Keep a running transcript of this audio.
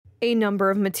A number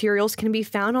of materials can be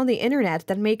found on the internet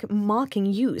that make mocking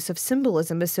use of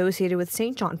symbolism associated with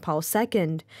St. John Paul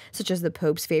II, such as the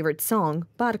Pope's favorite song,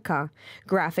 Barca.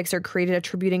 Graphics are created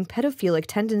attributing pedophilic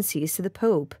tendencies to the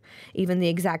Pope. Even the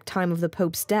exact time of the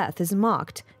Pope's death is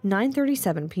mocked,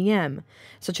 9:37 p.m.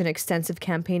 Such an extensive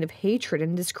campaign of hatred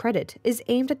and discredit is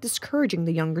aimed at discouraging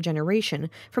the younger generation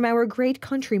from our great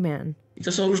countryman.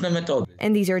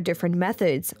 And these are different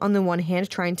methods. On the one hand,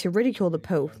 trying to ridicule the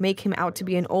Pope, make him out to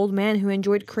be an old man who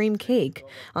enjoyed cream cake.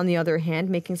 On the other hand,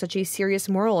 making such a serious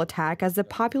moral attack as the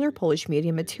popular Polish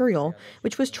media material,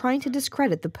 which was trying to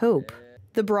discredit the Pope.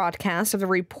 The broadcast of the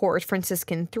report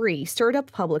Franciscan III stirred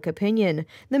up public opinion.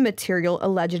 The material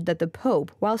alleged that the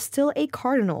Pope, while still a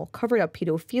cardinal, covered up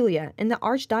pedophilia in the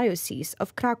Archdiocese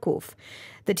of Kraków.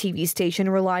 The TV station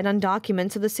relied on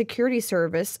documents of the security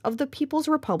service of the People's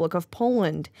Republic of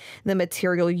Poland. The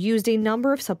material used a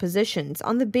number of suppositions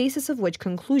on the basis of which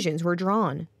conclusions were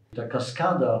drawn.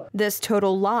 This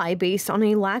total lie based on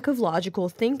a lack of logical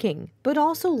thinking, but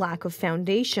also lack of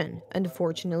foundation,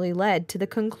 unfortunately led to the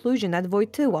conclusion that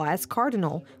Wojtyła, as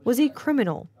cardinal, was a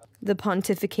criminal. The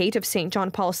pontificate of St.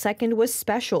 John Paul II was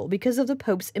special because of the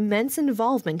Pope's immense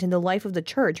involvement in the life of the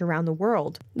Church around the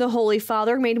world. The Holy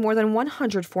Father made more than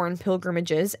 100 foreign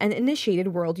pilgrimages and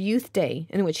initiated World Youth Day,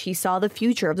 in which he saw the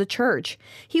future of the Church.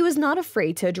 He was not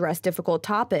afraid to address difficult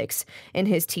topics. In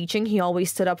his teaching, he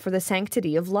always stood up for the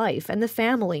sanctity of life and the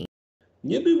family.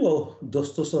 The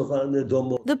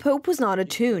Pope was not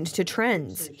attuned to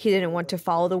trends. He didn't want to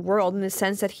follow the world in the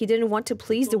sense that he didn't want to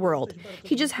please the world.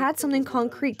 He just had something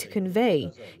concrete to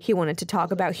convey. He wanted to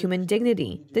talk about human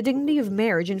dignity, the dignity of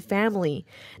marriage and family.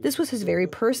 This was his very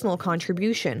personal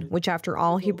contribution, which after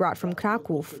all he brought from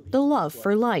Kraków, the love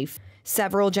for life.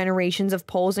 Several generations of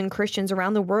Poles and Christians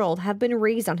around the world have been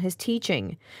raised on his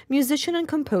teaching. Musician and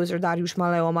composer Dariusz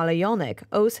Malejo-Malejonek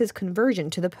owes his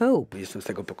conversion to the Pope.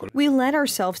 We let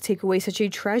ourselves take away such a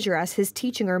treasure as his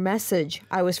teaching or message.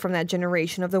 I was from that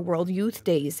generation of the World Youth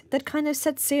Days that kind of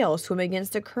set sail, swim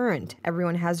against the current.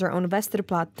 Everyone has their own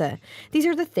Westerplatte. These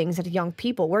are the things that young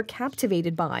people were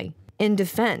captivated by. In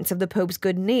defense of the Pope's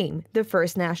good name, the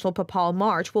first National Papal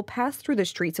March will pass through the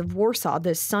streets of Warsaw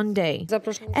this Sunday.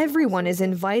 Everyone is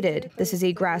invited. This is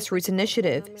a grassroots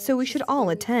initiative, so we should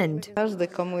all attend.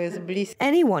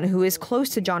 Anyone who is close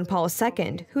to John Paul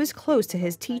II, who is close to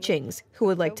his teachings, who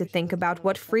would like to think about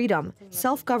what freedom,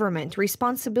 self-government,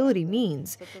 responsibility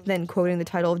means, then quoting the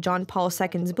title of John Paul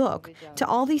II's book, to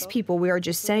all these people we are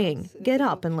just saying, get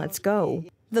up and let's go.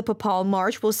 The Papal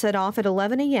March will set off at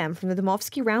 11 a.m. from the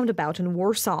Dmowski roundabout in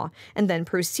Warsaw and then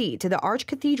proceed to the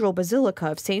Archcathedral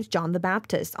Basilica of St. John the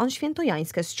Baptist on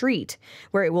Świętojańska Street,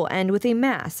 where it will end with a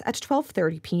Mass at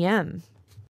 12:30 p.m.